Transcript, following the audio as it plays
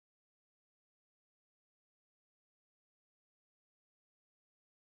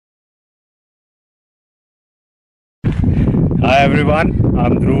Hi everyone,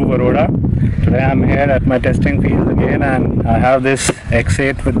 I'm Dhruv Arora. Today I'm here at my testing field again and I have this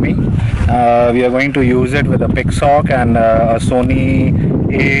X8 with me. We are going to use it with a Pixhawk and a Sony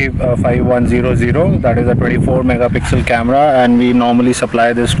A5100, that is a 24 megapixel camera, and we normally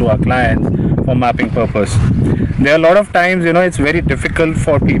supply this to our clients for mapping purpose. There are a lot of times, it's very difficult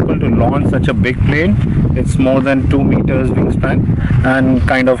for people to launch such a big plane. It's more than 2 meters wingspan and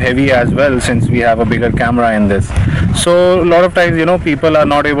kind of heavy as well, since we have a bigger camera in this. So a lot of times, people are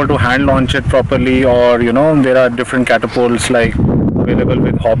not able to hand launch it properly, or there are different catapults like available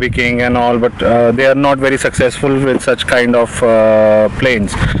with Hobby King and all, but they are not very successful with such kind of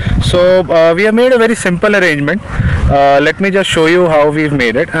planes. So we have made a very simple arrangement. Let me just show you how we've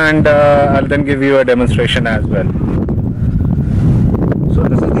made it, and I'll then give you a demonstration as well. So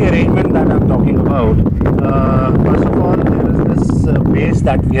this is the arrangement that I'm talking about. First of all, there is this base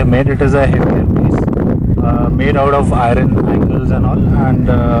that we have made. It is a heavier base made out of iron angles and all, and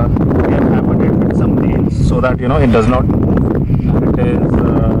we have hammered it with some nails so that it does not move and it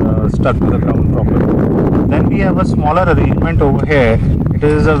is stuck to the ground properly. Then we have a smaller arrangement over here. It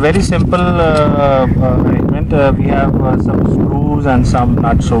is a very simple arrangement. We have some screws and some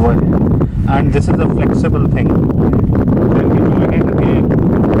nuts over here, and this is a flexible thing. Then we join it again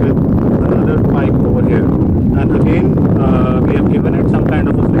with another pipe over here, and again we have given it some kind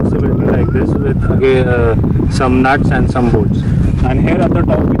of a flexibility like this with again some nuts and some bolts. And here at the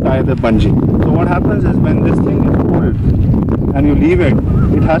top we tie the bungee. So what happens is, when this thing is pulled and you leave it,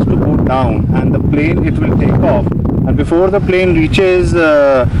 it has to go down, and the plane, it will take off, and before the plane reaches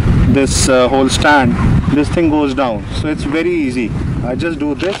this whole stand, this thing goes down. So it's very easy. I just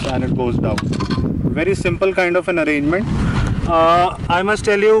do this and it goes down. Very simple kind of an arrangement. I must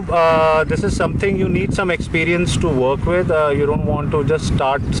tell you, this is something you need some experience to work with. You don't want to just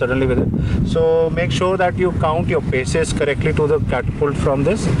start suddenly with it. So make sure that you count your paces correctly to the catapult from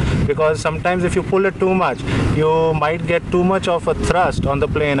this, because sometimes if you pull it too much, you might get too much of a thrust on the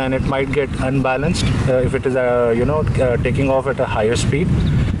plane and it might get unbalanced if it is taking off at a higher speed.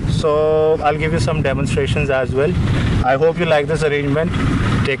 So I'll give you some demonstrations as well. I hope you like this arrangement.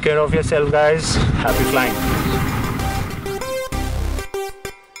 Take care of yourself, guys. Happy flying.